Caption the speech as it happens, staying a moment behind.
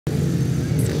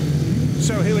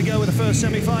So here we go with the first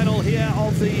semi-final here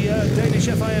of the Danish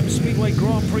FIM Speedway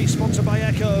Grand Prix, sponsored by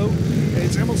ECCO.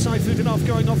 It's Emil Seifutinov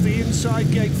going off the inside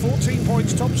gate, 14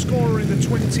 points, top scorer in the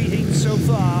 20 heats so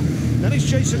far. Then it's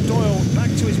Jason Doyle, back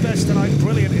to his best tonight,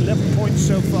 brilliant, 11 points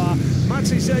so far.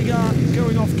 Matej Zagar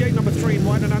going off gate number 3 in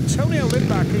white, and Antonio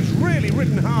Lindback, who's really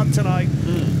ridden hard tonight.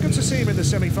 Good to see him in the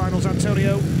semi-finals,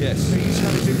 Antonio. Yes. He's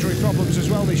had his injury problems as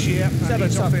well this year. He's had a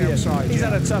tough year. He's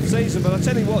had a tough season, but I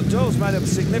tell you what, Doyle's made a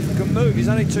significant move. He's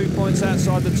only 2 points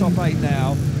outside the top 8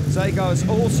 now. Zagar is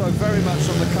also very much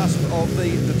on the cusp of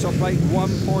the top 8,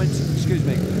 1 point, excuse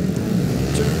me, 2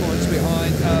 points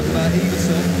behind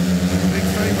Everson. Big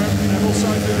favourite, Emil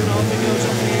Seifutinov, he goes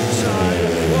off the inside.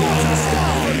 What a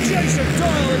start from Jason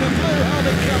Doyle in a blue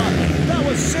helmet colour. That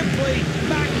was simply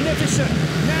magnificent.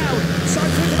 Now,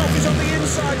 Seifutinov is on the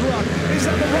inside run. Is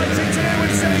that the right thing to do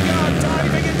with Zagar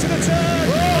diving into the turn?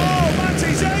 Oh,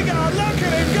 Matej Zagar, look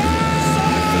at him go!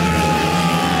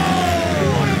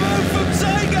 What a move from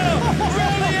Zagar!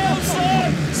 Really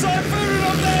outside!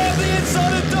 Seifutinov there on the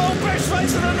inside of Doyle, best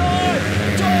race of the night!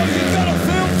 Doyle, you've got to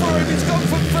feel for him, he's gone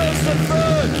from first to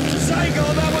third!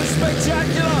 Zagar, that was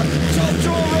spectacular! Top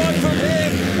draw right from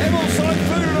him! Emil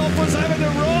Seifutinov was having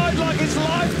a ride like his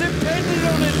life depended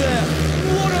on it there!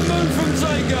 What a move from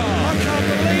Zagar! I can't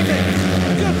believe it!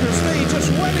 Goodness me, he just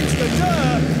went into the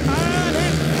dirt and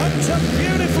it humped up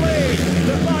beautifully!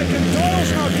 The bike and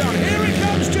Doyle's not done. Here he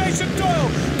comes, Jason Doyle!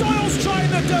 Doyle's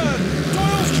trying the dirt!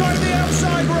 Doyle's trying the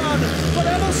outside run! But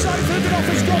Emil Seifutinov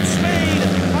has got speed!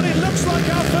 And it looks like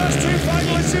our first 2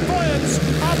 finalists in Vojens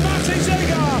are Matej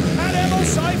Zagar and Emil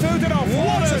Seifutinov.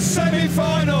 What a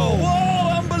semi-final!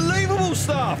 Whoa, unbelievable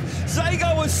stuff!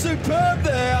 Zagar was superb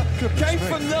there. Came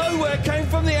from nowhere, came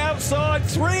from the outside.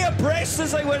 3 abreast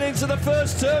as they went into the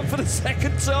first turn for the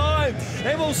second time.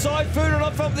 Emil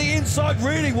Seifutinov up the inside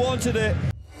really wanted it.